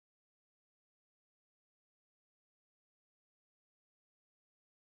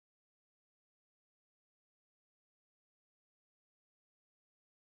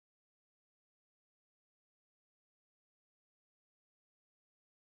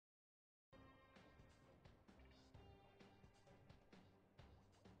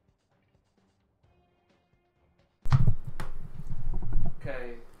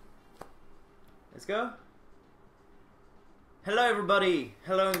Okay. Let's go. Hello everybody.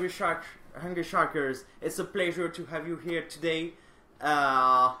 Hello Hungry Sharkers. It's a pleasure to have you here today.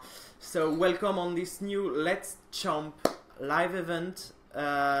 So welcome on this new Let's CHOMP live event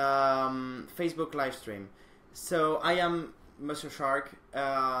Facebook live stream. So I am Monsieur Shark.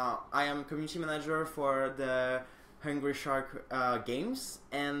 I am community manager for the Hungry Shark games,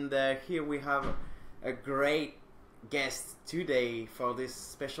 and here we have a great guest today for this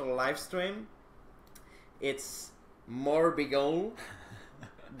special live stream. It's Morbeagle,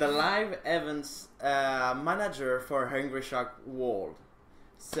 the live events manager for Hungry Shark World.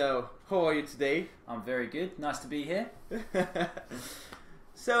 So, how are you today? I'm very good. Nice to be here.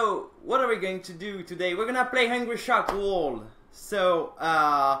 So, what are we going to do today? We're gonna play Hungry Shark World. So,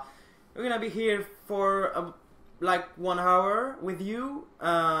 we're gonna be here for like 1 hour with you.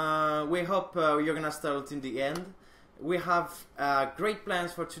 We hope you're gonna start in the end. We have great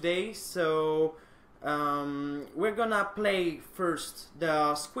plans for today. So, we're gonna play first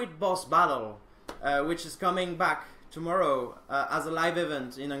the Squid Boss battle, which is coming back tomorrow as a live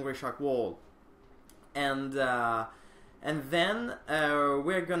event in Hungry Shark World, and then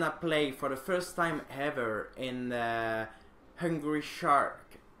we're gonna play for the first time ever in Hungry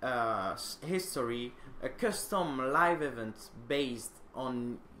Shark history a custom live event based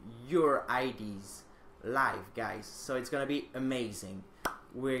on your IDs live, guys. So it's gonna be amazing.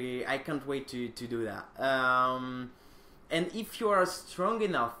 I can't wait to do that. And if you are strong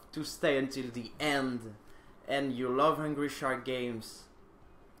enough to stay until the end and you love Hungry Shark games,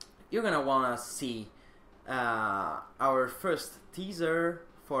 you're gonna wanna see our first teaser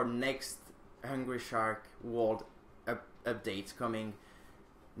for next Hungry Shark World update coming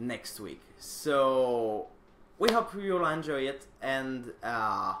next week. So we hope you'll enjoy it and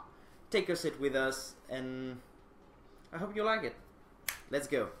take a sit with us, and I hope you like it. Let's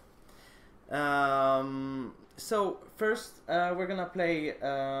go. So first we're gonna play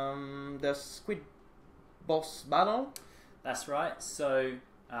the Squid Boss battle. That's right. So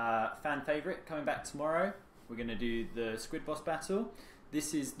fan favorite coming back tomorrow. We're going to do the Squid Boss battle.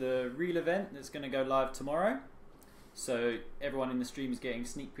 This is the real event that's going to go live tomorrow. So everyone in the stream is getting a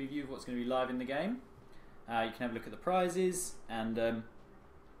sneak preview of what's going to be live in the game. You can have a look at the prizes, and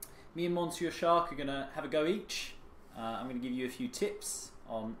me and Monsieur Shark are going to have a go each. I'm going to give you a few tips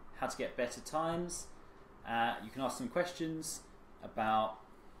on how to get better times. You can ask some questions about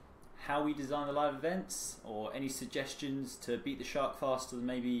how we design the live events, or any suggestions to beat the shark faster than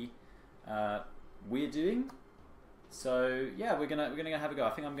maybe we're doing. So yeah, we're gonna have a go.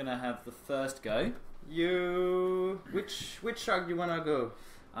 I think I'm gonna have the first go. Which shark do you wanna go?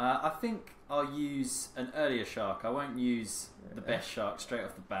 I think I'll use an earlier shark. I won't use the best shark straight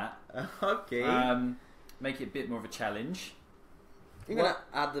off the bat. Okay. Make it a bit more of a challenge. You're gonna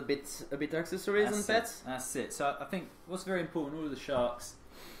add a bit accessories and pets. That's it. So I think what's very important in all of the sharks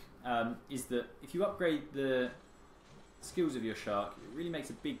is that if you upgrade the skills of your shark, it really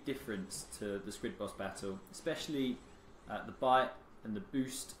makes a big difference to the Squid Boss battle, especially the bite and the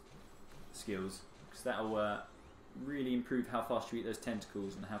boost skills, because that will really improve how fast you eat those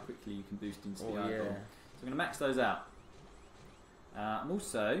tentacles and how quickly you can boost into the eyeball. Yeah. So I'm going to max those out. I'm going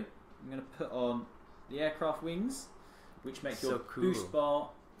to put on the aircraft wings, which make your boost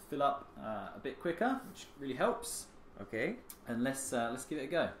bar fill up a bit quicker, which really helps. Okay. And let's give it a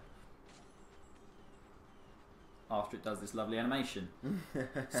go. After it does this lovely animation.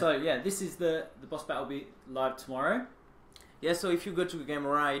 So yeah, this is the boss battle will be live tomorrow. Yeah, so if you go to the game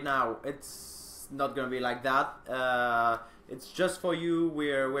right now, it's not gonna be like that. It's just for you.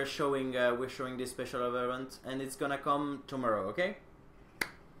 We're showing this special event, and it's gonna come tomorrow. Okay.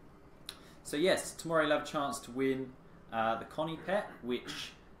 So yes, tomorrow you'll have a chance to win the Connie pet,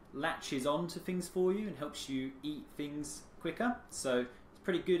 which latches on to things for you and helps you eat things quicker. So it's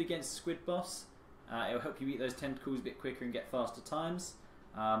pretty good against Squid Boss. It'll help you eat those tentacles a bit quicker and get faster times.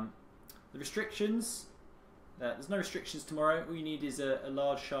 The restrictions, there's no restrictions tomorrow. All you need is a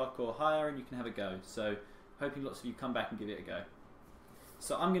large shark or higher, and you can have a go. So hoping lots of you come back and give it a go.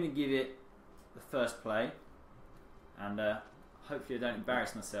 So I'm going to give it the first play, and hopefully I don't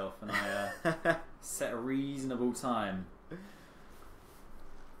embarrass myself and I set a reasonable time.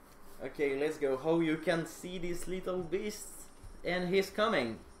 Okay, let's go. How you can see this little beast, and he's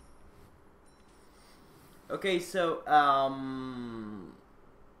coming. Okay, so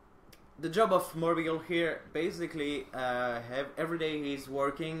the job of Morbeagle here, basically, every day he's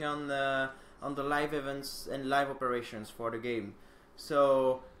working on the live events and live operations for the game.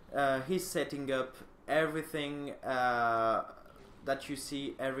 So he's setting up everything that you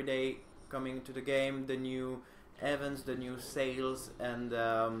see every day coming to the game, the new events, the new sales, and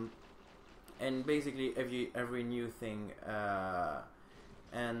basically every new thing,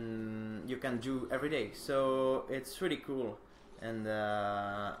 and you can do every day. So it's really cool. And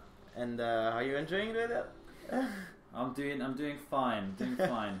are you enjoying with it? I'm doing fine. Doing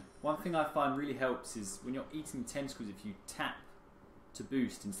fine. One thing I find really helps is when you're eating tentacles, if you tap to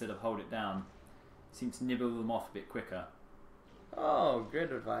boost instead of hold it down, it seems to nibble them off a bit quicker. Oh,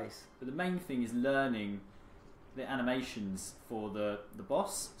 good advice. But the main thing is learning the animations for the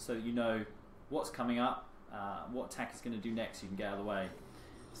boss, so that you know what's coming up, what attack is going to do next, so you can get out of the way.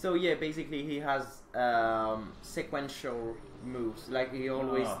 So yeah, basically he has sequential moves, like he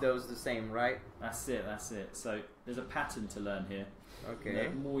always does the same, right? That's it. So there's a pattern to learn here. Okay.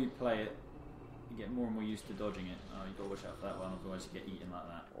 The more you play it, you get more and more used to dodging it. Oh, you got to watch out for that one, otherwise you get eaten like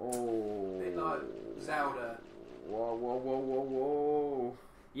that. Oh. A bit like Zelda. Whoa.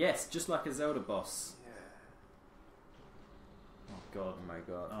 Yes, just like a Zelda boss. Yeah. Oh god. Oh my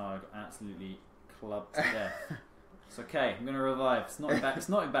god. Oh, I got absolutely clubbed to death. It's okay. I'm going to revive. It's not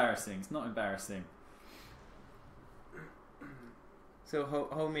embarrassing. It's not embarrassing. So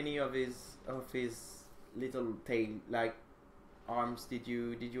how many of his little tail, like arms, did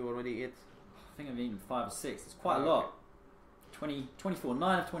you already hit? I think I've eaten 5 or 6. It's quite a lot. 24.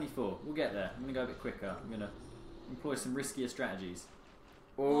 9 of 24. We'll get there. I'm going to go a bit quicker. I'm going to employ some riskier strategies.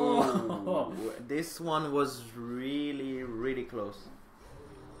 Oh, this one was really close.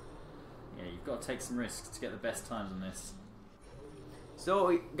 Yeah, you've got to take some risks to get the best times on this.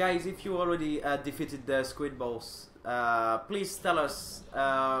 So, guys, if you already defeated the Squid Boss, please tell us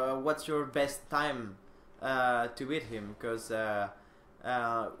what's your best time to beat him, because the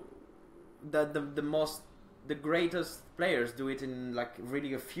greatest players do it in like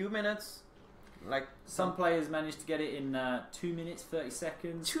really a few minutes. Like some players manage to get it in 2 minutes 30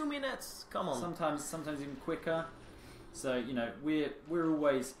 seconds. 2 minutes, come on. Sometimes even quicker. So you know we're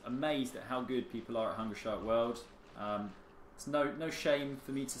always amazed at how good people are at Hungry Shark World. It's no shame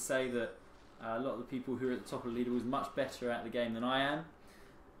for me to say that a lot of the people who are at the top of the leaderboard is much better at the game than I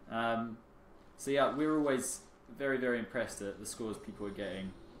am. So yeah, we're always very impressed at the scores people are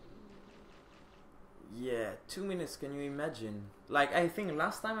getting. Yeah, 2 minutes, can you imagine? Like, I think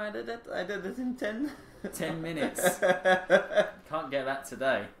last time I did it in 10. 10 minutes. Can't get that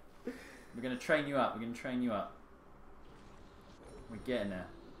today. We're going to train you up. We're getting there.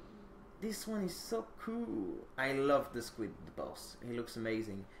 This one is so cool. I love the Squid Boss. He looks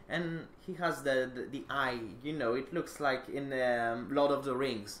amazing. And he has the eye, you know, it looks like in Lord of the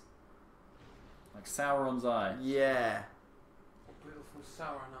Rings. Like Sauron's eye. Yeah. What beautiful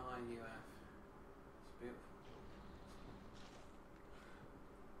Sauron eye you have. It's beautiful.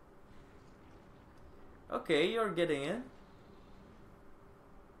 Okay, you're getting it.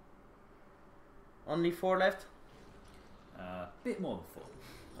 Only 4 left? Bit more than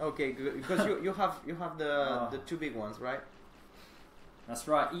 4. Okay, good. Because you have the 2 big ones, right? That's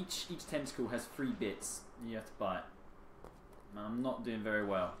right. Each tentacle has 3 bits. You have to bite. I'm not doing very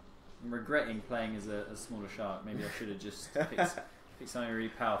well. I'm regretting playing as a smaller shark. Maybe I should have just picked something really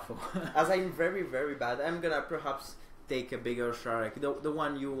powerful. As I'm very bad, I'm gonna perhaps take a bigger shark, the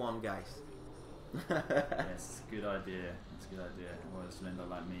one you want, guys. Yes, it's a good idea. It's a good idea. Otherwise you'll end up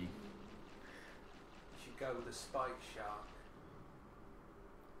like me. You should go with a spike shark.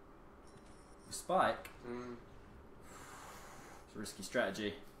 Spike? Mm. It's a risky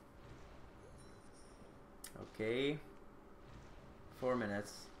strategy. Okay. 4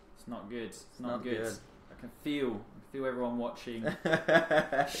 minutes. It's not good. It's not good. good. I can feel everyone watching,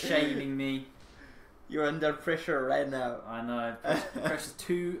 shaming me. You're under pressure right now. I know. The pressure's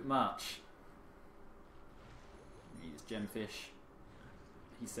too much. Eat this gemfish.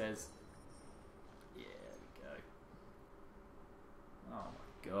 He says. Yeah, there we go. Oh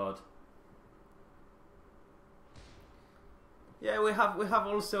my god. Yeah, we have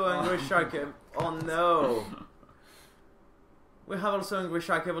also Angry Shark. Oh no. We have also Angry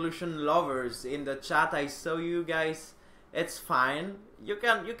Shark Evolution lovers in the chat. I saw you guys. It's fine. You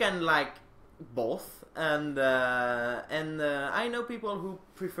can like both, and I know people who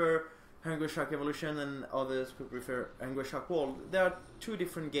prefer Angry Shark Evolution and others who prefer Angry Shark World. There are 2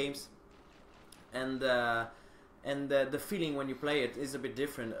 different games, and the feeling when you play it is a bit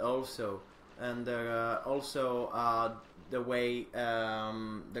different also, and also the way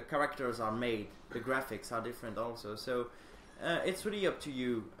the characters are made, the graphics are different also. So. It's really up to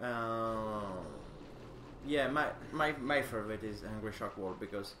you. Yeah, my favorite is Angry Shark World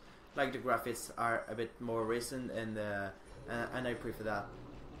because, like, the graphics are a bit more recent and I prefer that.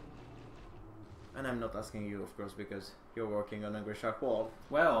 And I'm not asking you, of course, because you're working on Hungry Shark World.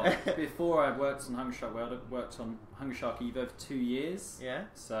 Well, before I worked on Hungry Shark World, I worked on Hungry Shark Evo for 2 years. Yeah.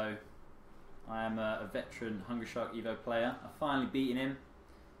 So I am a veteran Hungry Shark Evo player. I've finally beaten him.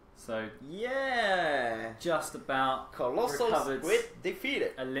 So yeah, just about Colossal recovered Squid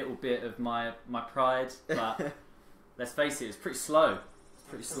defeated. a little bit of my pride, but let's face it, it's pretty slow. It's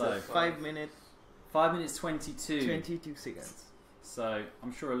pretty slow. 5 minutes. 5 minutes 22. 22 seconds. So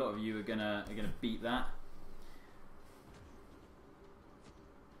I'm sure a lot of you are gonna beat that.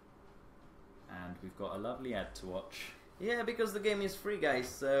 And we've got a lovely ad to watch. Yeah, because the game is free, guys.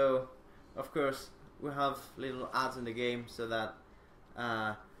 So of course we have little ads in the game so that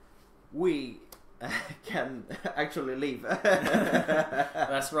we can actually leave.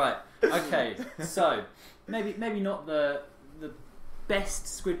 That's right. Okay, so maybe not the best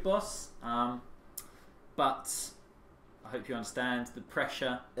Squid Boss, but I hope you understand the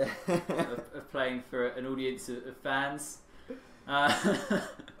pressure of playing for an audience of fans.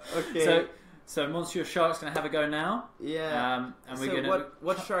 Okay. So Monsieur Shark's going to have a go now. Yeah. And so we're going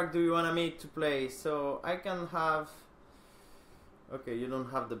what shark do you want me to play? So I can have. Okay, you don't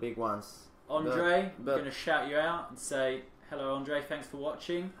have the big ones. Andre, but we're going to shout you out and say, hello Andre, thanks for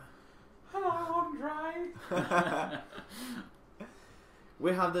watching. Hello, Andre.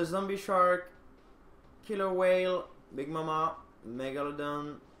 We have the zombie shark, killer whale, big mama,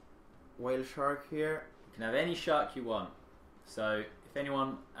 megalodon, whale shark here. You can have any shark you want. So if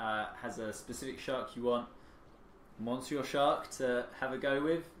anyone has a specific shark you want Monsieur Shark to have a go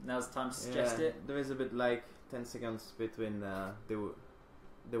with, now's the time to suggest it. There is a bit like 10 seconds between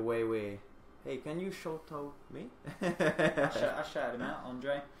the way we. Hey, can you shout out me? I shouted him out,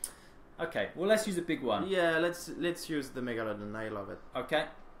 Andre. Okay, well let's use a big one. Yeah, let's use the megalodon. I love it. Okay.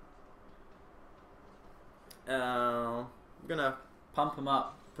 Gonna Pump them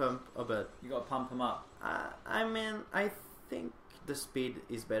up. pump a bit. You got to pump them up. I mean, I think the speed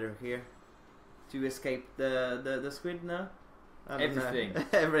is better here to escape the squid now. I don't know. Everything.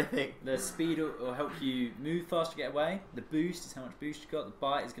 Everything. The speed will help you move faster, get away. The boost is how much boost you got. The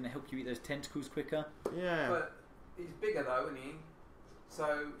bite is going to help you eat those tentacles quicker. Yeah. But he's bigger though, isn't he?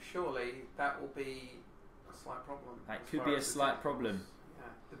 So surely that will be a slight problem. That as could far be a as the slight tentacles. problem. Yeah.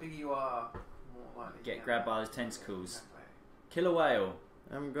 The bigger you are, the more likely Get you grabbed by those tentacles. Exactly. Killer whale.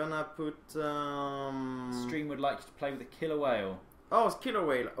 I'm gonna put Stream would like you to play with a killer whale, Oh, it's killer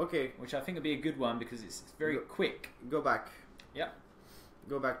whale. Okay, which I think would be a good one because it's very quick. go back. Yep.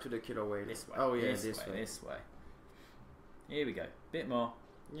 Go back to the killer whale. This way. Oh yeah, this way. This way. Here we go. Bit more.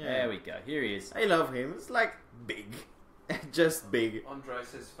 Yeah. There we go. Here he is. I love him. It's like big, just big. Andre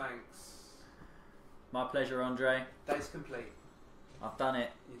says thanks. My pleasure, Andre. Day's complete. I've done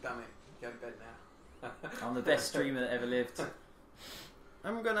it. You've done it. Go to bed now. I'm the best streamer that ever lived.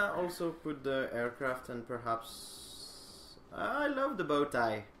 I'm gonna also put the aircraft and perhaps. I love the bow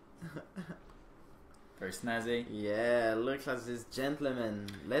tie. Very snazzy. Yeah, look at this gentleman.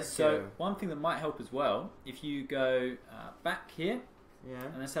 Let's So go. one thing that might help as well, if you go back here Yeah.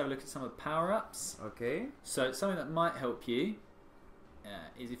 and let's have a look at some of the power-ups. Okay. So something that might help you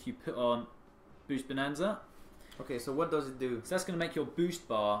is if you put on Boost Bonanza. Okay. So what does it do? So that's going to make your boost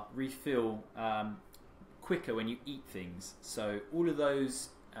bar refill quicker when you eat things. So all of those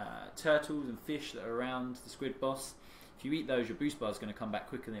turtles and fish that are around the Squid Boss, if you eat those, your boost bar is going to come back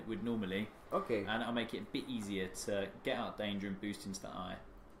quicker than it would normally, Okay. and it'll make it a bit easier to get out of danger and boost into the eye.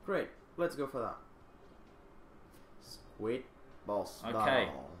 Great. Let's go for that. Squid Boss. Okay.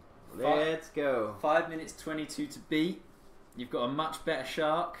 battle. Let's go. 5 minutes 22 to beat. You've got a much better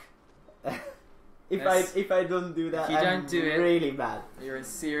shark. If I don't do that, If you I'm don't do it- really bad. You're in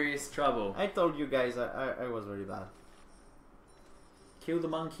serious trouble. I told you guys I was really bad. Kill the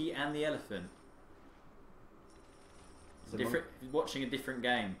monkey and the elephant. It's a Different, watching a different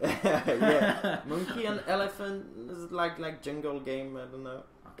game. yeah, monkey and elephant is like jungle game. I don't know.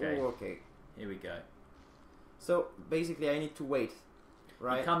 Okay. Oh, okay. Here we go. So basically, I need to wait, He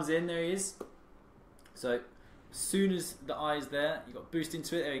right? comes in, there he is. So, as soon as the eye's there, you've got boost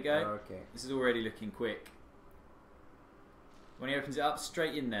into it, there you go. Okay. This is already looking quick. When he opens it up,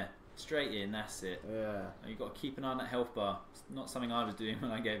 straight in there. Straight in, that's it. Yeah. And you've got to keep an eye on that health bar. It's not something I was doing when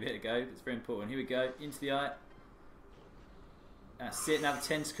I gave it a go, but it's very important. Here we go, into the eye. That's it, now the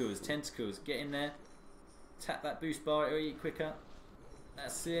tentacles, get in there. Tap that boost bar, it'll eat quicker.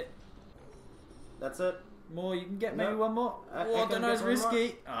 That's it. That's it. More, you can get maybe No. one more. I Oh, I can don't know, get it's one more.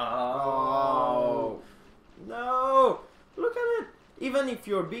 risky. Oh. No! Look at it. Even if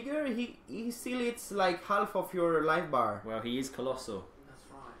you're bigger, he still eats like half of your life bar. Well, he is colossal. That's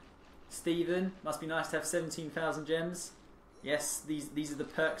right. Stephen, must be nice to have 17,000 gems. Yes, these are the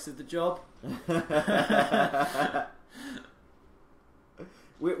perks of the job.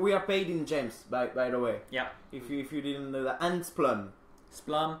 We are paid in gems, by the way. Yeah. If you didn't know that, and splum.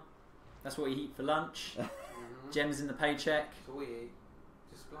 Splum. That's what we eat for lunch. Gems in the paycheck. That's all we eat.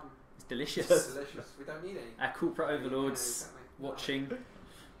 Just plum. It's delicious. It's delicious. We don't need any. Our corporate overlords exactly. watching.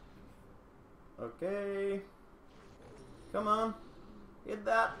 Okay. Come on. Hit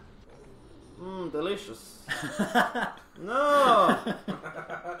that. Mmm, delicious. No! Quite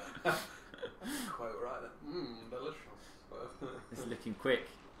right then. Mmm, delicious. It's looking quick.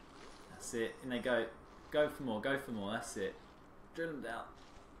 That's it. And they go. Go for more. Go for more. That's it. Drill them down.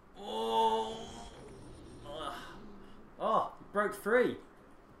 Oh! Oh! He broke free.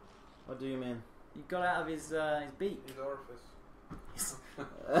 What do you mean? He got out of his beak. His Come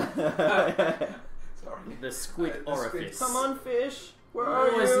Sorry. The squid The orifice. on, fish. Where Oh,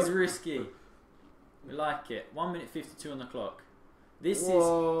 are this you? is risky. We like it. 1 minute 52 on the clock. This is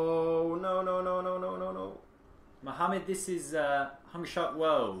Whoa! No! Mohammed. This is Hungry Shark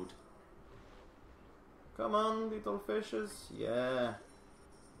World. Come on, little fishes. Yeah.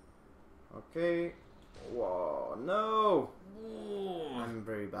 Okay. Whoa! No! Ooh. I'm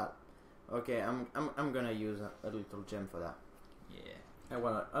very bad. Okay, I'm gonna use a little gem for that. Yeah.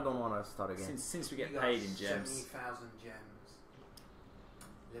 I don't wanna start again. Since we get You got paid in gems, 70,000 gems.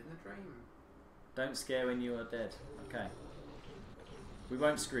 Living the dream. don't scare when you are dead. Okay. We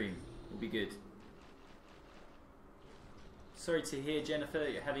won't scream. We'll be good. Sorry to hear, Jennifer,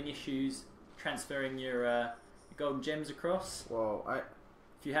 that you're having issues transferring your golden gems across. Whoa!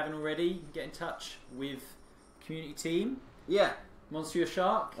 If you haven't already, get in touch with community team Yeah. Monsieur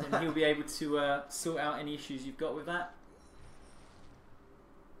Shark, and he'll be able to sort out any issues you've got with that.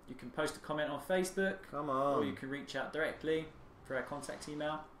 You can post a comment on Facebook, Come or you on. can reach out directly for our contact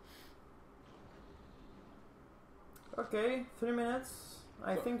email. Okay, 3 minutes.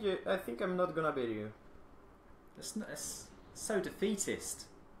 I think I'm not gonna beat you. That's so defeatist.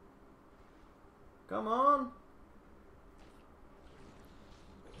 Come on.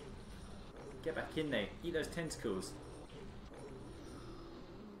 Get back in there. Eat those tentacles.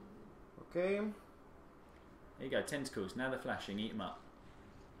 Okay. There you go, tentacles. Now they're flashing. Eat them up.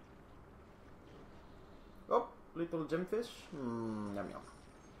 Oh, little gemfish. Yum yum.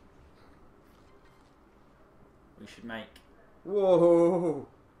 We should make Whoa.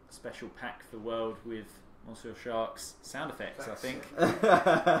 a special pack for the world with Monsieur Shark's sound effects, I think.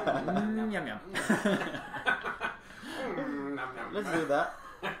 Yum yum. Let's do that.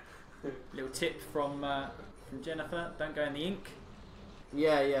 Little tip from Jennifer: don't go in the ink.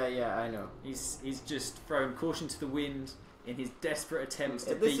 Yeah, I know. He's just thrown caution to the wind in his desperate attempts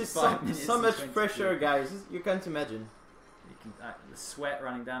to This beat is 5 minutes. so and much 22. pressure, guys. You can't imagine. You can, the sweat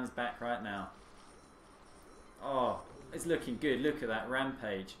running down his back right now. Oh, it's looking good. Look at that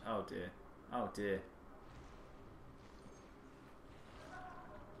rampage. Oh dear. Oh dear.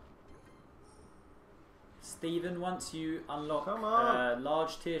 Stephen, once you unlock Come on.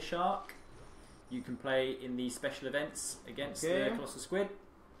 large tier shark, you can play in the special events against Okay. the Colossal Squid.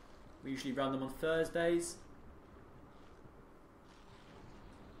 We usually run them on Thursdays.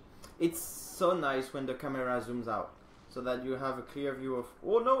 It's so nice when the camera zooms out, so that you have a clear view of.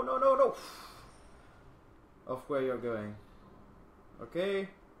 Oh no! Of where you're going. Okay.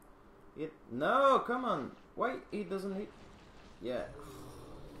 No, come on. Why it doesn't hit? Yeah.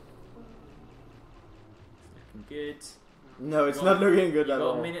 Looking good. No, it's You've not got- looking good You've at got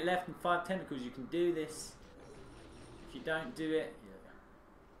all. a minute left and 5 tentacles. You can do this. If you don't do it,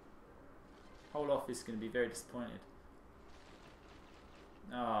 whole office is going to be very disappointed.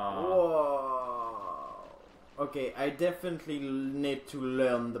 Oh, Whoa. Okay, I definitely need to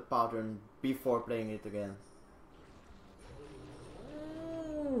learn the pattern before playing it again.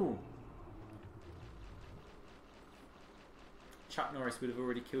 Chuck Norris would have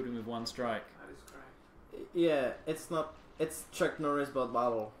already killed him with 1 strike. That is great. Yeah, it's not. It's Chuck Norris but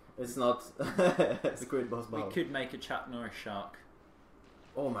battle. It's not Squid Boss We battle. could make a Chuck Norris shark.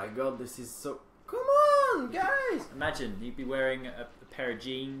 Oh my god, this is so. Come on, guys! Imagine you'd be wearing a pair of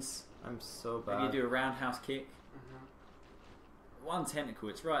jeans. I'm so Maybe you bad. do a roundhouse kick. Mm-hmm. 1 tentacle.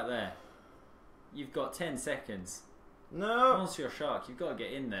 It's right there. You've got 10 seconds. No! Monsieur Shark, you've got to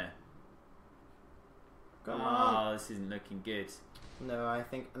get in there. Come on! Oh, this isn't looking good. No, I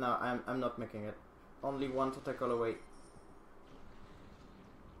think no. I'm not making it. Only 1 tentacle away.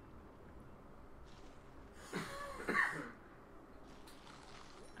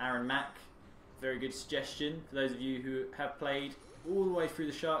 Aaron Mack, very good suggestion for those of you who have played all the way through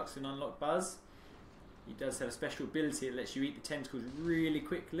the sharks and unlock Buzz. He does have a special ability that lets you eat the tentacles really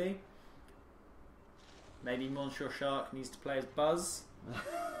quickly. Maybe Monsieur Shark needs to play as Buzz.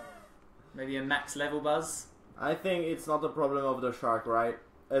 Maybe a max level Buzz. I think it's not the problem of the shark, right?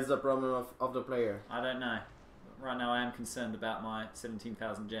 It's the problem of the player. I don't know. Right now I am concerned about my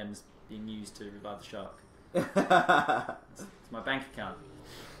 17,000 gems being used to revive the shark. It's my bank account.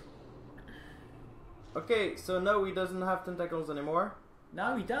 Okay, so no, he doesn't have tentacles anymore?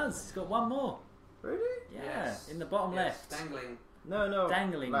 No, he does. He's got one more. Really? Yeah, Yes. in the bottom left. Dangling. No.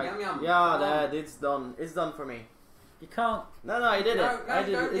 Dangling. Like, Yum, yum. yeah, Come on. Dad, it's done. It's done for me. You can't. No, I did No, it. no, I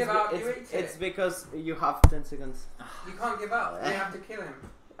did don't it. give up, you It's, eat it. it's because you have 10 seconds. You can't give up. You have to kill him.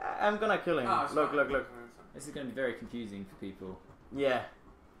 I'm gonna kill him. Oh, it's Look, fine. look, look. This is going to be very confusing for people. Yeah.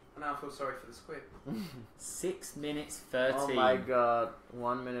 Now I feel sorry for the squid. 6 minutes 13. Oh my god.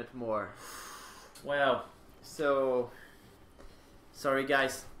 1 minute more. Well, So, sorry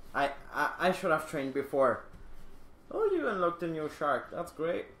guys. I should have trained before. Oh, you unlocked a new shark. That's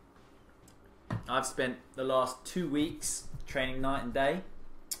great. I've spent the last 2 weeks training night and day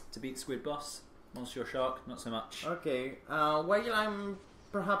to beat Squid Boss. Monsieur Shark, not so much. Okay. While I'm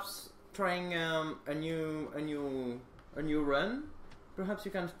perhaps trying a new run, perhaps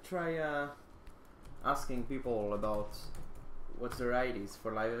you can try asking people about what's the right is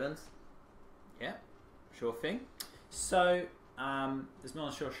for live events. Yeah, sure thing. So, as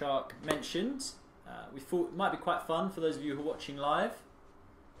Monsieur Shark mentioned, we thought it might be quite fun for those of you who are watching live.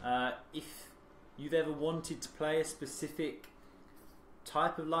 If you've ever wanted to play a specific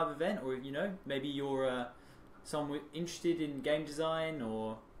type of live event, or you know, maybe you're someone interested in game design,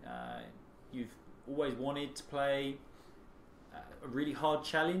 or you've always wanted to play a really hard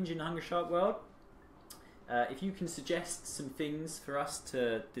challenge in Hunger Shark World, if you can suggest some things for us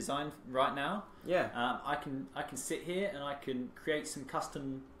to design right now, Yeah. I can sit here and I can create some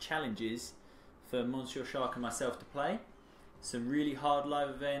custom challenges for Monsieur Shark and myself to play. Some really hard live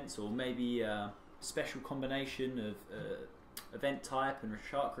events, or maybe a special combination of event type and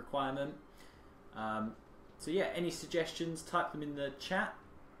shark requirement. So yeah, any suggestions, type them in the chat.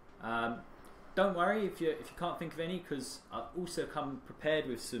 Don't worry if you can't think of any, because I've also come prepared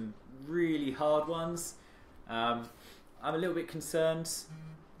with some really hard ones. I'm a little bit concerned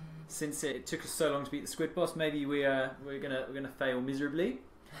since it took us so long to beat the Squid Boss. Maybe we're gonna fail miserably.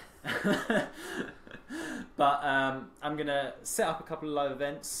 But I'm gonna set up a couple of live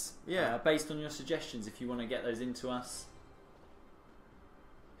events. Yeah. Based on your suggestions, if you want to get those into us.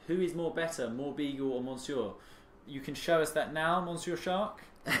 Who is more better, Morbeagle or Monsieur? You can show us that now, Monsieur Shark.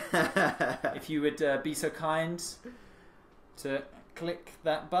 If you would be so kind to click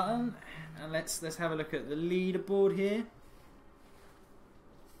that button, and let's have a look at the leaderboard here.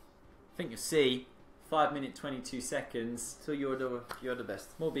 I think you'll see 5 minutes 22 seconds. So you're the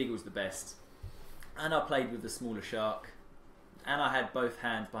best. Morbeagle's the best, and I played with the smaller shark, and I had both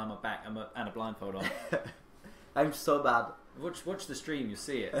hands behind my back and a blindfold on. I'm so bad. Watch the stream, you'll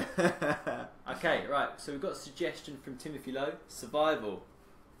see it. Okay, right. So we've got a suggestion from Timothy Lowe. Survival.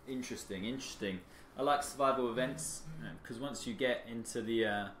 Interesting. I like survival events because once you get into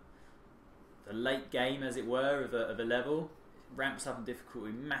the late game, as it were, of a level, it ramps up in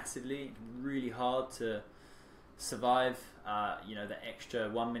difficulty massively. It can be really hard to survive. The extra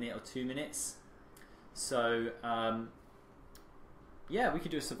 1 minute or 2 minutes. So yeah, we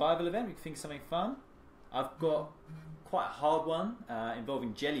could do a survival event. We could think of something fun. I've got quite a hard one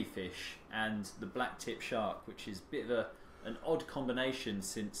involving jellyfish and the black tip shark, which is a bit of an odd combination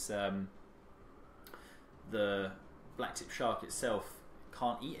since the black tip shark itself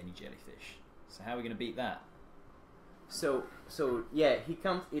can't eat any jellyfish. So how are we going to beat that? So yeah, he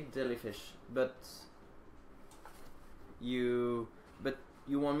can't eat jellyfish, but you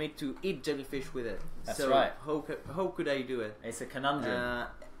want me to eat jellyfish with it. That's so right. How could I do it? It's a conundrum.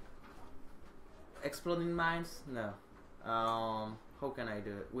 Exploding mines? No. How can I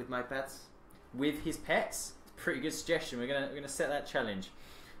do it? With my pets? With his pets? It's a pretty good suggestion. We're gonna set that challenge.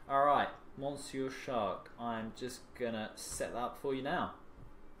 All right, Monsieur Shark. I'm just gonna set that up for you now.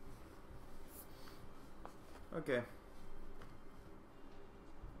 Okay.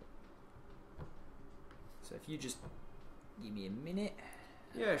 So if you just give me a minute.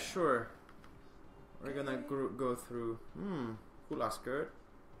 Yeah, sure. We're gonna go through. Hula skirt.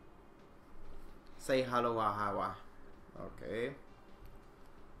 Say hello, Ahawa. Okay.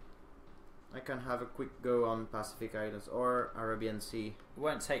 I can have a quick go on Pacific Islands or Arabian Sea. It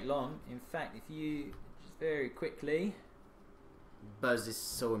won't take long. In fact, if you just very quickly. Buzz is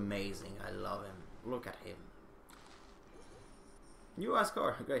so amazing. I love him. Look at him. You ask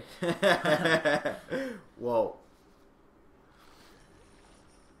her. Okay. Whoa.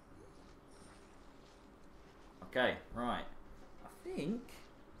 Okay, right. I think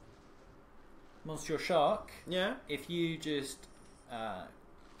Monsieur Shark, Yeah. if you just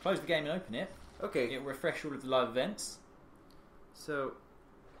close the game and open it, Okay. it'll refresh all of the live events. So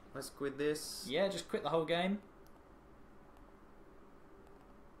let's quit this. Yeah, just quit the whole game.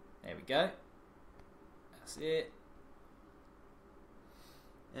 There we go. That's it.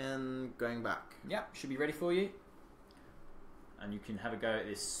 And going back. Yep, should be ready for you. And you can have a go at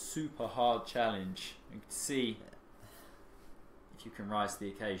this super hard challenge and see if you can rise to the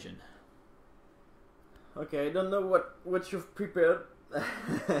occasion. Okay, I don't know what you've prepared.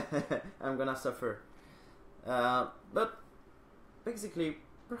 I'm gonna suffer. But basically,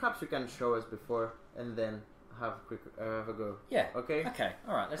 perhaps you can show us before and then have a go. Yeah. Okay. Okay.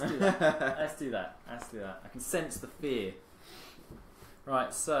 All right. Let's do that. Let's do that. Let's do that. I can sense the fear.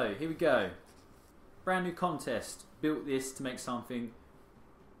 Right. So here we go. Brand new contest. Built this to make something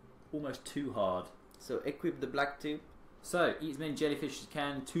almost too hard. So equip the black tip. So eat as many jellyfish as you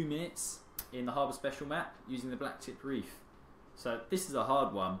can in 2 minutes in the harbour special map using the black tip reef. So this is a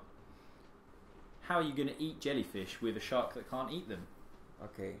hard one. How are you going to eat jellyfish with a shark that can't eat them?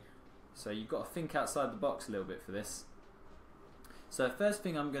 Okay. So you've got to think outside the box a little bit for this. So first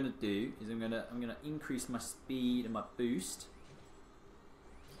thing I'm going to do is I'm going to increase my speed and my boost.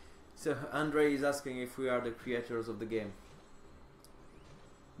 So Andre is asking if we are the creators of the game.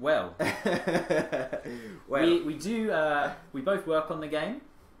 Well, well, we do. We both work on the game.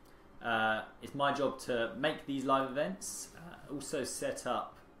 It's my job to make these live events. Also set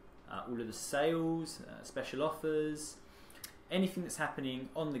up all of the sales, special offers, anything that's happening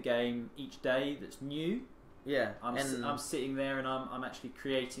on the game each day that's new. yeah. I'm sitting there and I'm actually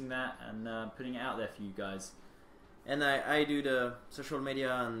creating that and putting it out there for you guys. And I do the social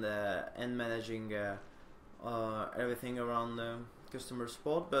media and managing everything around customer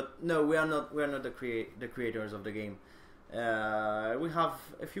support. But no, we are not the creators of the game. We have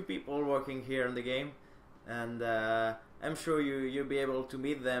a few people working here in the game, and I'm sure you'll be able to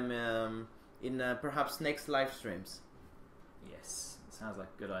meet them in perhaps next live streams. Yes, that sounds like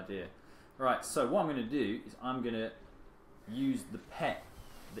a good idea. Right, so what I'm going to do is I'm going to use the pet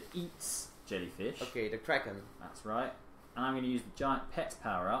that eats jellyfish. Okay, the Kraken. That's right. And I'm going to use the giant pets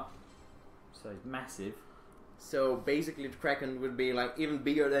power up. So it's massive. So basically, the Kraken would be like even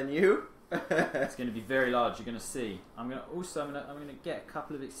bigger than you. It's going to be very large. You're going to see. I'm going to get a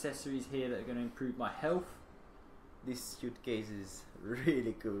couple of accessories here that are going to improve my health. This suitcase is really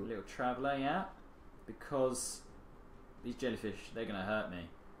A cool. little traveller, yeah, because these jellyfish, they're going to hurt me.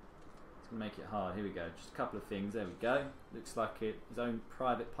 It's going to make it hard. Here we go. Just a couple of things. There we go. Looks like his own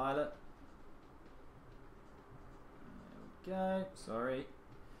private pilot. There we go. Sorry.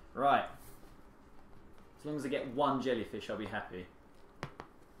 Right. As long as I get one jellyfish, I'll be happy.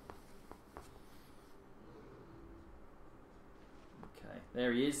 Okay,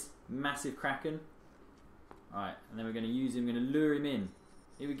 there he is. Massive Kraken. Alright, and then we're going to use him, we're going to lure him in.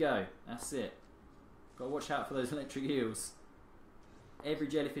 Here we go. That's it. Got to watch out for those electric eels. Every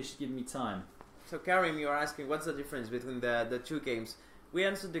jellyfish is giving me time. So Karim, you are asking what's the difference between the two games. We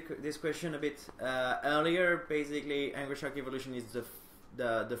answered this question a bit earlier. Basically, Angry Shark Evolution is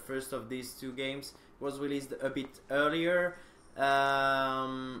the first of these two games. It was released a bit earlier,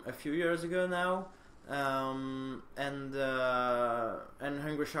 a few years ago now. And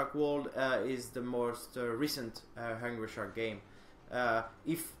Hungry Shark World is the most recent Hungry Shark game.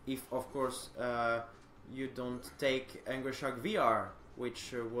 If of course you don't take Hungry Shark VR,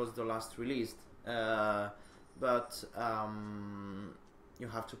 which was the last released, but you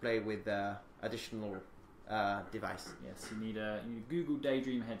have to play with additional device. Yes, you need a Google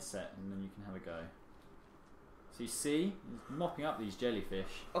Daydream headset, and then you can have a go. So you see, he's mopping up these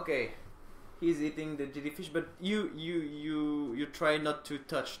jellyfish. Okay. He's eating the jellyfish, but you try not to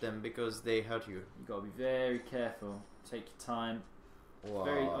touch them because they hurt you. You've got to be very careful. Take your time.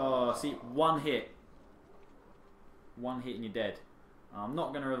 Wow. See, one hit and you're dead. I'm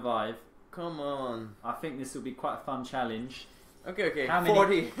not going to revive. Come on. I think this will be quite a fun challenge. Okay. How many,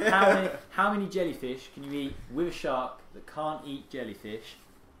 40. how many jellyfish can you eat with a shark that can't eat jellyfish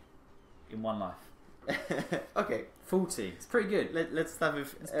in one life? Okay. 40. It's pretty good. Let's have a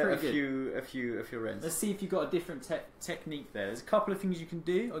few runs. Let's see if you've got a different technique there. There's a couple of things you can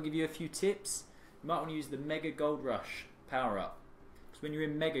do. I'll give you a few tips. You might want to use the Mega Gold Rush power up. Because when you're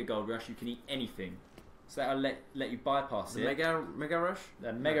in Mega Gold Rush, you can eat anything. So that'll let you bypass The it. Mega Rush?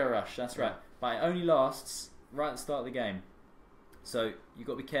 The Mega Rush, that's right. But it only lasts right at the start of the game. So you've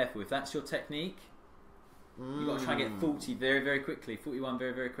got to be careful. If that's your technique, you've got to try and get 40 very, very quickly. 41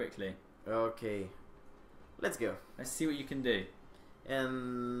 very, very quickly. Okay. Let's go. Let's see what you can do.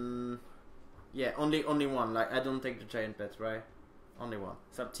 And yeah, only one. Like I don't take the giant pets, right? Only one.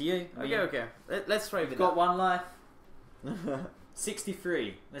 It's up to you. Okay. Let's try You've it. got one life.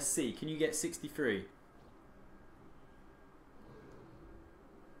 63. Let's see. Can you get 63?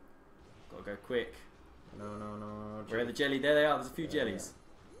 Gotta go quick. No. Where are the jelly? There they are. There's a few jellies.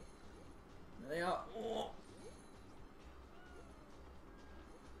 There they are. Oh.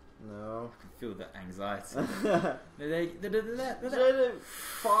 No. I can feel the anxiety. Jelly.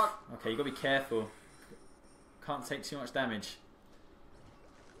 Fuck. Okay, you gotta be careful. Can't take too much damage.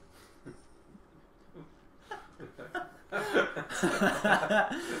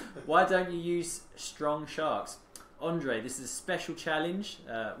 Why don't you use strong sharks? Andre, this is a special challenge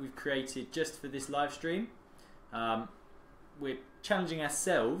we've created just for this live stream. We're challenging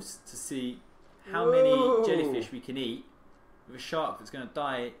ourselves to see how many jellyfish we can eat with a shark that's going to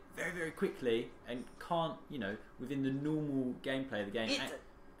die very, very quickly and can't, within the normal gameplay of the game,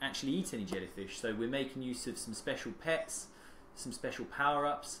 actually eat any jellyfish. So we're making use of some special pets, some special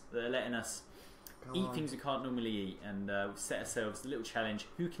power-ups that are letting us eat things we can't normally eat, and we've set ourselves the little challenge: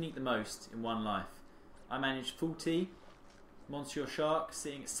 who can eat the most in one life? I managed 40. Monsieur Shark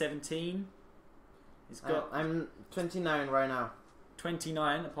sitting at 17. He's got. I'm 29 right now.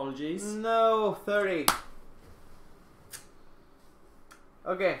 29. Apologies. No, 30.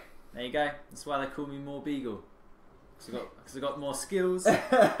 Okay. There you go. That's why they call me Morbeagle. Because I got more skills. Okay,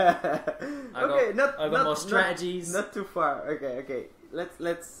 I got more strategies. Not too far. Okay.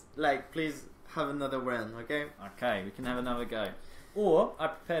 Let's please have another run. Okay. Okay, we can have another go. Or I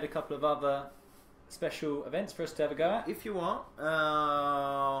prepared a couple of other special events for us to have a go at. If you want,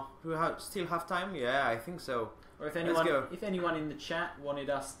 we still have time. Yeah, I think so. Or if anyone in the chat wanted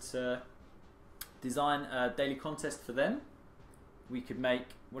us to design a daily contest for them, we could make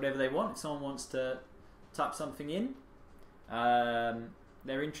whatever they want. If someone wants to type something in,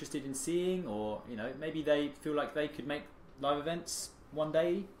 they're interested in seeing, or maybe they feel like they could make live events one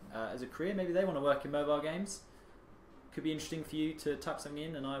day as a career. Maybe they want to work in mobile games. Could be interesting for you to type something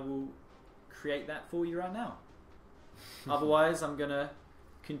in, and I will create that for you right now. Otherwise, I'm gonna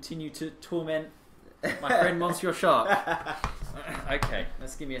continue to torment my friend Monsieur Shark. Okay,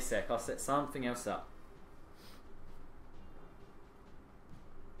 let's give me a sec. I'll set something else up.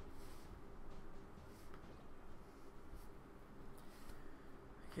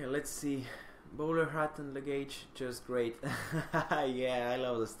 Okay, let's see. Bowler hat and luggage, just great. Yeah, I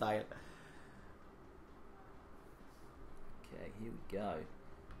love the style. Okay, here we go.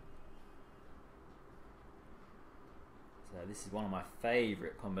 So this is one of my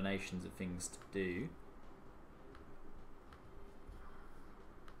favourite combinations of things to do.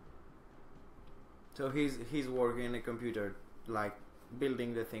 So he's working in a computer, like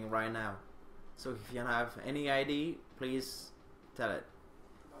building the thing right now. So if you have any idea, please tell it.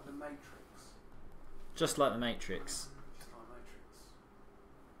 Like the Matrix. Just like the Matrix. Just like Matrix.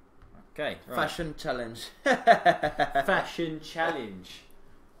 Okay, right. Fashion challenge. Fashion challenge.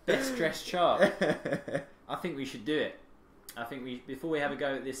 Best dressed shark. I think we should do it. I think before we have a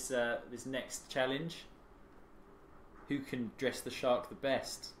go at this this next challenge, who can dress the shark the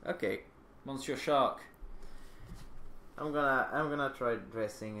best? Okay. Monsieur Shark. I'm gonna try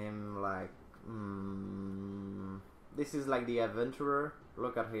dressing him like. This is like the adventurer.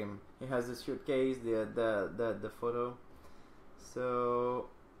 Look at him. He has the suitcase, the photo. So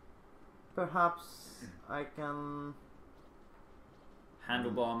perhaps I can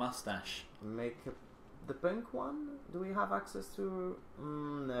Handlebar mustache. make the pink one. Do we have access to?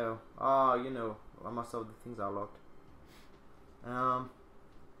 No. Oh, most of the things are locked. I'm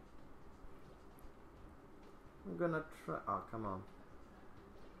gonna try. Oh, come on.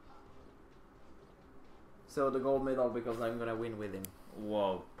 So the gold medal because I'm gonna win with him.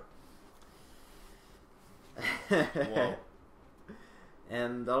 Whoa. Whoa.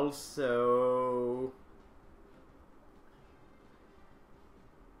 And also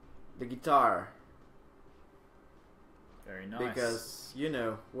the guitar. Very nice. Because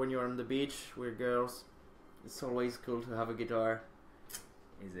when you're on the beach with girls, it's always cool to have a guitar.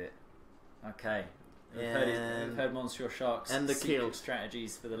 Is it? Okay. We've heard Monsieur Shark's and the secret kilt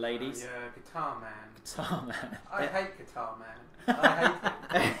strategies for the ladies. Yeah, Guitar Man. Guitar Man. I hate Guitar Man. I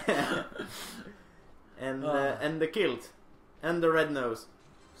hate it. and the kilt and the red nose.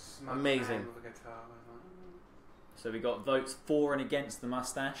 Smug Amazing. Man with a guitar. So we got votes for and against the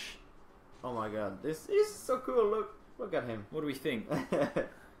mustache. Oh my god, this is so cool. Look at him. What do we think?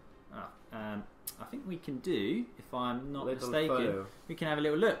 I think we can do, if I'm not Little mistaken, photo. we can have a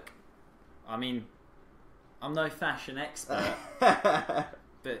little look. I mean, I'm no fashion expert,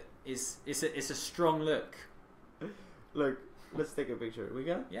 but it's a strong look. Look, let's take a picture. We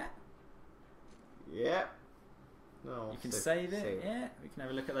got it? Yeah. Yeah. No, You can save it. save. Yeah, we can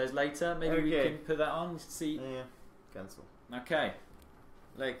have a look at those later. Maybe we Okay. can put that on. See. Yeah, cancel. Okay.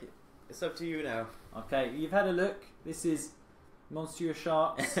 Like, it's up to you now. Okay. You've had a look. This is Monsieur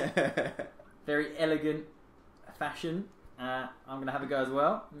Shark's very elegant fashion. I'm gonna have a go as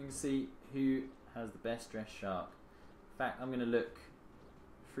well. You can see who has the best dressed shark. In fact, I'm gonna look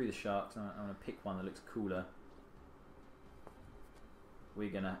through the sharks. I'm gonna pick one that looks cooler. We're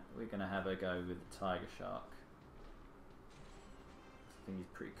gonna have a go with the tiger shark. I think he's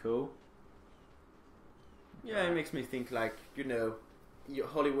pretty cool. Yeah, it makes me think like, you know,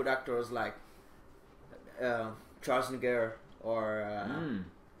 Hollywood actors like Schwarzenegger or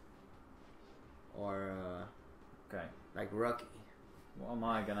Okay. like Rocky. What am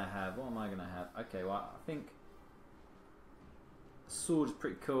I gonna have? Okay, well I think the sword is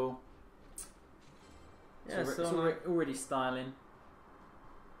pretty cool. Yeah, it's already styling.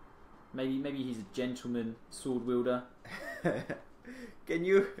 Maybe he's a gentleman sword wielder. Can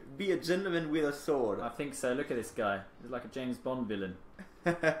you be a gentleman with a sword? I think so. Look at this guy. He's like a James Bond villain.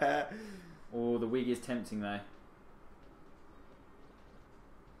 Oh, the wig is tempting though.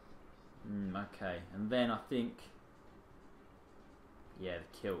 Okay, and then I think, yeah,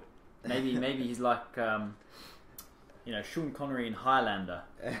 the kilt. Maybe he's like, you know, Sean Connery in Highlander.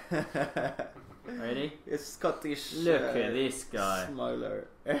 Ready? A Scottish. Look at this guy. Smuggler.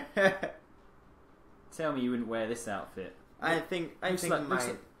 Tell me you wouldn't wear this outfit. I think Looks mine like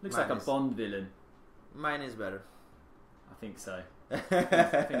mine a is- Bond villain. Mine is better. I think so. I think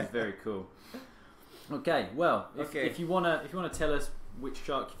it's very cool. Okay, well, if you wanna tell us which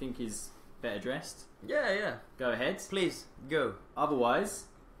shark you think is better dressed, Yeah. go ahead. Please go. Otherwise,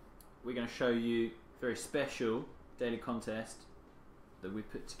 we're going to show you a very special daily contest that we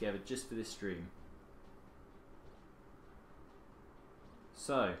put together just for this stream.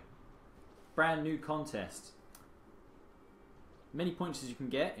 So, brand new contest. Many points as you can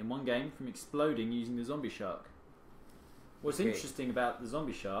get in one game from exploding using the zombie shark. What's Okay. interesting about the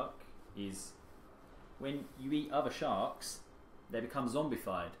zombie shark is when you eat other sharks, they become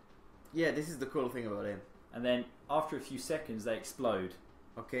zombified. Yeah, this is the cool thing about it. And then after a few seconds, they explode.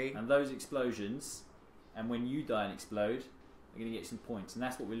 Okay. And those explosions, and when you die and explode, you're going to get some points. And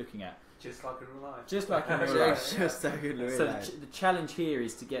that's what we're looking at. Just like in real life. Just like in real life. Just like in real So life. the challenge here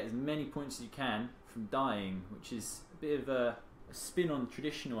is to get as many points as you can from dying, which is a bit of a spin on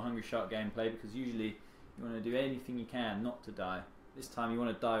traditional Hungry Shark gameplay, because usually you want to do anything you can not to die. This time you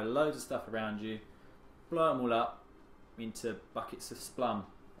want to die with loads of stuff around you, blow them all up into buckets of splum.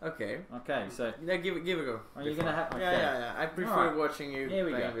 Okay. Okay, so Yeah, give it a go. are you before. going to have... Okay. Yeah. I prefer Alright. watching you Here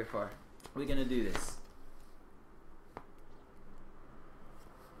we playing go. before. We're going to do this.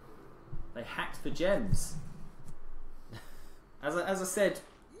 They hacked for gems. As I said,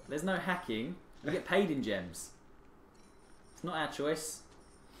 there's no hacking. You get paid in gems. It's not our choice.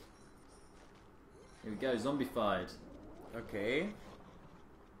 Here we go, zombified. Okay.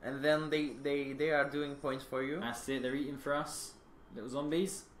 And then they are doing points for you. That's it, they're eating for us. Little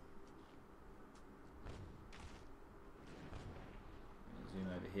zombies. Zoom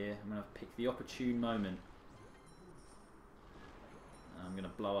over here. I'm going to pick the opportune moment. And I'm going to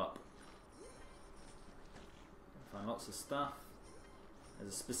blow up. Find lots of stuff.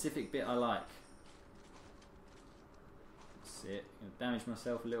 There's a specific bit I like. That's it. I'm going to damage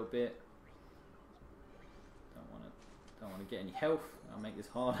myself a little bit. Don't want to get any health. I'll make this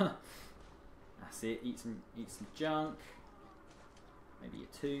harder. That's it. Eat some junk. Maybe a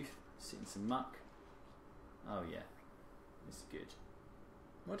tooth. Sit in some muck. Oh yeah, this is good.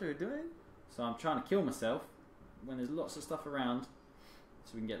 What are you doing? So I'm trying to kill myself when there's lots of stuff around,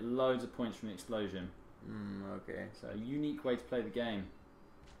 so we can get loads of points from the explosion. Okay. So a unique way to play the game.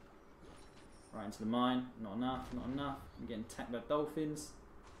 Right into the mine. Not enough. I'm getting attacked by dolphins.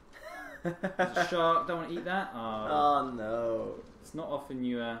 There's a shark. Don't want to eat that. Oh no. It's not often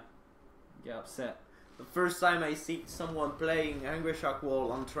you get upset. The first time I see someone playing Hungry Shark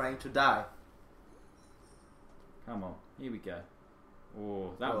Wall, I'm trying to die. Come on. Here we go.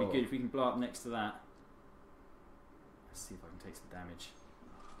 Oh, that would be good if we can blow up next to that. Let's see if I can take some damage.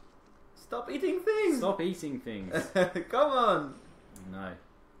 Stop eating things! Stop eating things. Come on! No.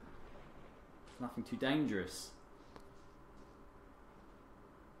 Nothing too dangerous.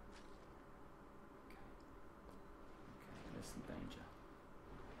 Okay, there's some danger.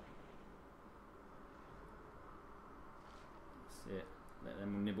 That's it. Let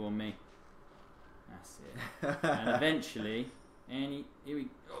them nibble on me. That's it. And eventually, here we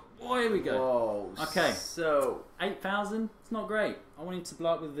go. Whoa. Okay. So 8,000. It's not great. I wanted to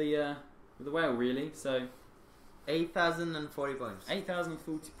blow up with the whale, really. So 8,040 points.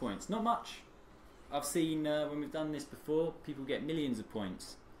 8,040 points. Not much. I've seen when we've done this before, people get millions of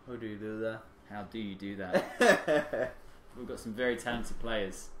points. How do you do that? How do you do that? We've got some very talented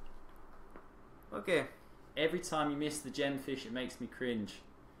players. Okay. Every time you miss the gemfish, it makes me cringe.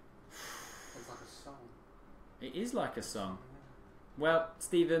 It's like a song. It is like a song. Well,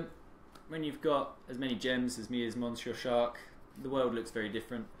 Stephen, when you've got as many gems as me as Monsieur Shark, the world looks very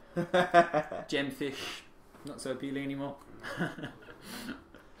different. Gemfish, not so appealing anymore.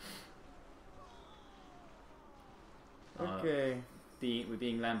 Okay. We're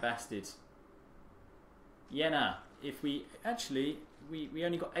being lambasted. Yena, if we actually we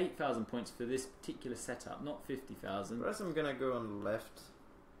only got 8,000 points for this particular setup, not 50,000. First, I'm gonna go on the left.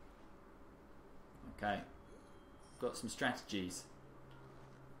 Okay, got some strategies.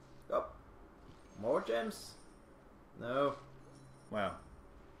 Oh, more gems? No. Well,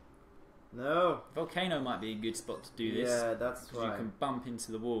 no. volcano might be a good spot to do this. Yeah, that's because why. you can bump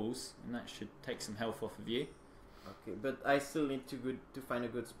into the walls, and that should take some health off of you. Okay, but I still need to find a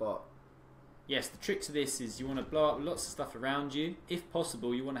good spot. Yes, the trick to this is you want to blow up lots of stuff around you. If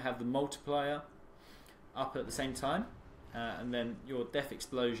possible, you want to have the multiplier up at the same time, and then your death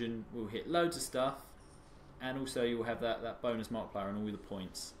explosion will hit loads of stuff, and also you will have that bonus multiplier on all the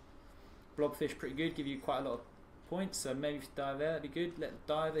points. Blobfish pretty good, give you quite a lot of points, so maybe if you dive there, that'd be good. Let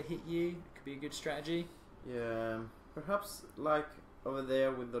the diver hit you, it could be a good strategy. Yeah, perhaps like over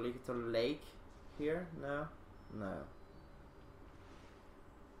there with the little lake here? No? No.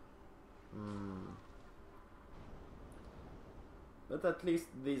 But at least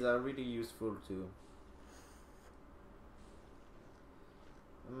these are really useful too.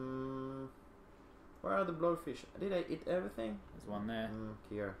 Where are the blowfish? Did I eat everything? There's one there.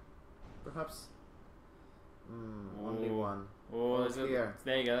 Here. Perhaps. Only one. Oh, here.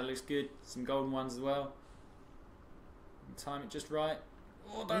 There you go, that looks good. Some golden ones as well. Time it just right.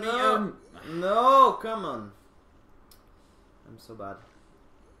 Oh, don't eat them! No, come on. I'm so bad.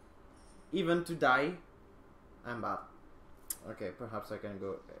 Even to die, I'm bad. Okay, perhaps I can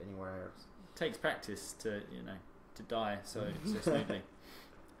go anywhere else. It takes practice to die so smoothly.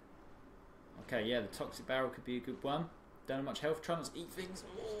 Okay, yeah, the toxic barrel could be a good one. Don't have much health, trying to eat things.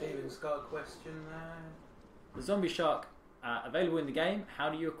 Steven's got a question there. The zombie shark available in the game. How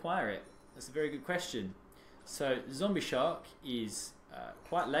do you acquire it? That's a very good question. So the zombie shark is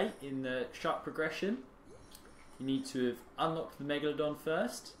quite late in the shark progression. You need to have unlocked the megalodon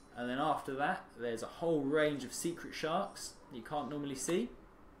first, and then after that there's a whole range of secret sharks that you can't normally see.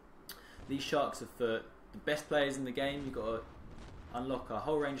 These sharks are for the best players in the game. You've got to unlock a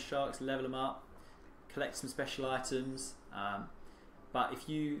whole range of sharks, level them up, collect some special items. But if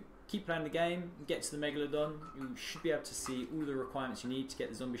you keep playing the game, get to the megalodon, you should be able to see all the requirements you need to get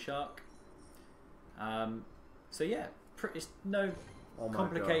the zombie shark. So yeah, it's no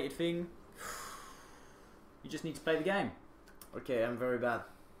complicated thing. You just need to play the game. Okay, I'm very bad.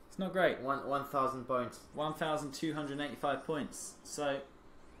 It's not great. 1,000 points. 1,285 points. So,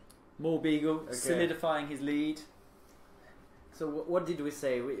 Morbeagle solidifying his lead. So what did we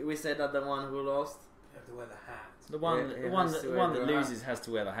say? We said that the one who lost. You have to wear the hat. The one that loses has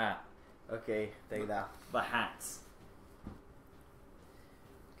to wear the hat. Okay, take that. The hats.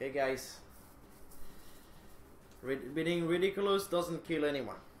 Okay, guys. Being ridiculous doesn't kill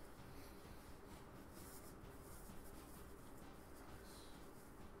anyone.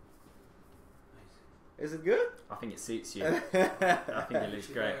 Is it good? I think it suits you. I think it looks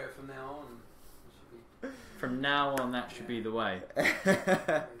great. From now on, it should be. From now on, that should be the way.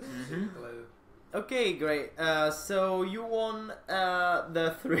 Okay, great. So you won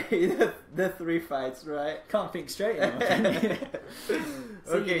the three fights, right? Can't think straight anymore, can you?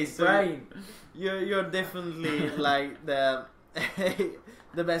 Okay, so brain. You're definitely like the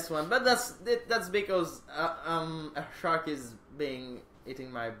best one, but that's because a shark is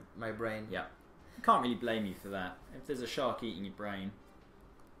eating my brain. Yeah, can't really blame you for that. If there's a shark eating your brain,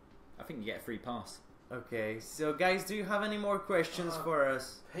 I think you get a free pass. Okay, so guys, do you have any more questions for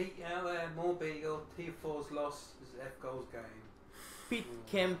us? Pete out there, Morbeagle, T4's loss is F goals game. Pete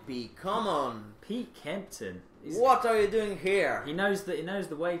Kempy, come on. Pete Kempton. What are you doing here? He knows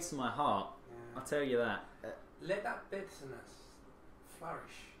the way to my heart. Yeah. I'll tell you that. Let that bitterness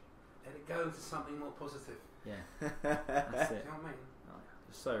flourish. Let it go to something more positive. Yeah, that's You it. know what I mean? Oh,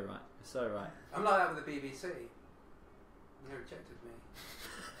 you're so right. You're so right. I'm like that with the BBC. They rejected me.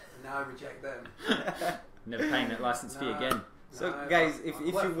 And now I reject them. Never paying that license fee again. So guys, if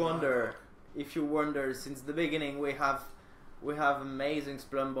you wonder, since the beginning we have amazing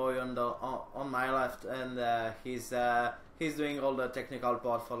Splumboy on my left, and he's doing all the technical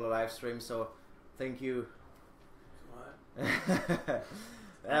part for the live stream. So thank you. Right.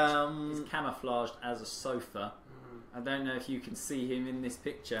 He's camouflaged as a sofa. I don't know if you can see him in this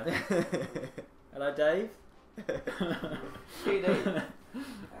picture. Hello, Dave. Hey, Dave.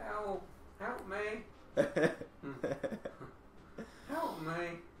 Help me. Help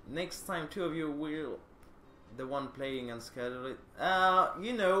me. Next time, two of you will the one playing and schedule it.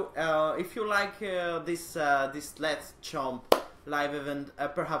 If you like this Let's Chomp live event,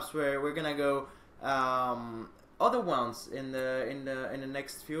 perhaps we're gonna go other ones in the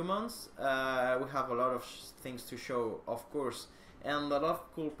next few months. We have a lot of things to show, of course, and a lot of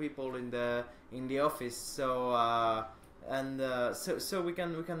cool people in the office. So we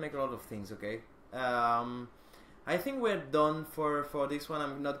can make a lot of things. Okay. I think we're done for this one.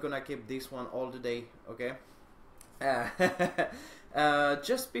 I'm not gonna keep this one all the day. Okay.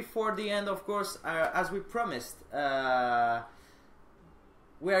 Just before the end, of course, as we promised,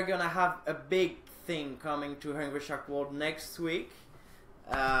 we are gonna have a big thing coming to Hungry Shark World next week.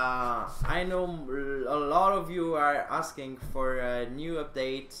 I know a lot of you are asking for a new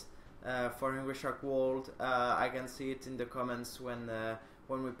update for Hungry Shark World. I can see it in the comments when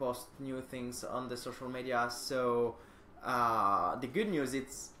we post new things on the social media. So the good news,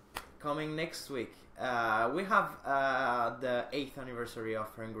 it's coming next week. We have the 8th anniversary of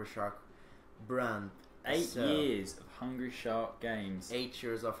Hungry Shark brand. 8 years of Hungry Shark games. 8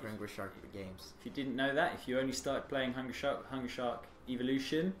 years of Hungry Shark games. If you didn't know that, if you only started playing Hungry Shark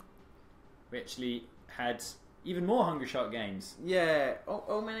Evolution, we actually had even more Hungry Shark games. Yeah.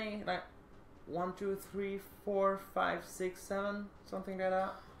 Oh, many? Like 1, 2, 3, 4, 5, 6, 7, something like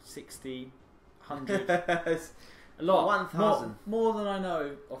that. 60, 100. A lot. 1,000. More than I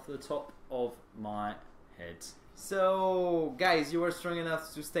know off the top of my head. So, guys, you were strong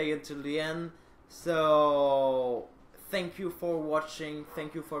enough to stay until the end. So, thank you for watching.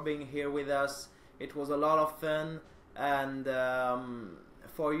 Thank you for being here with us. It was a lot of fun. And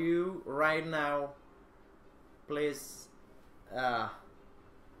for you right now, please,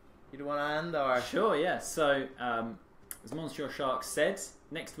 you don't want to end, or? Sure, yeah. So, as Monsieur Shark said,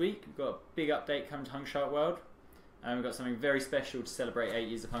 next week we've got a big update coming to Hungry Shark World. And we've got something very special to celebrate 8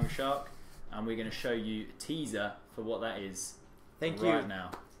 years of Hungry Shark. And we're going to show you a teaser for what that is. Thank you. Right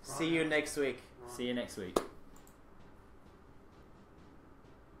now. See you next week. See you next week.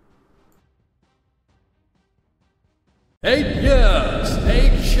 8 years,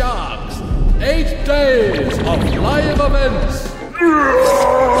 8 sharks, 8 days of live events.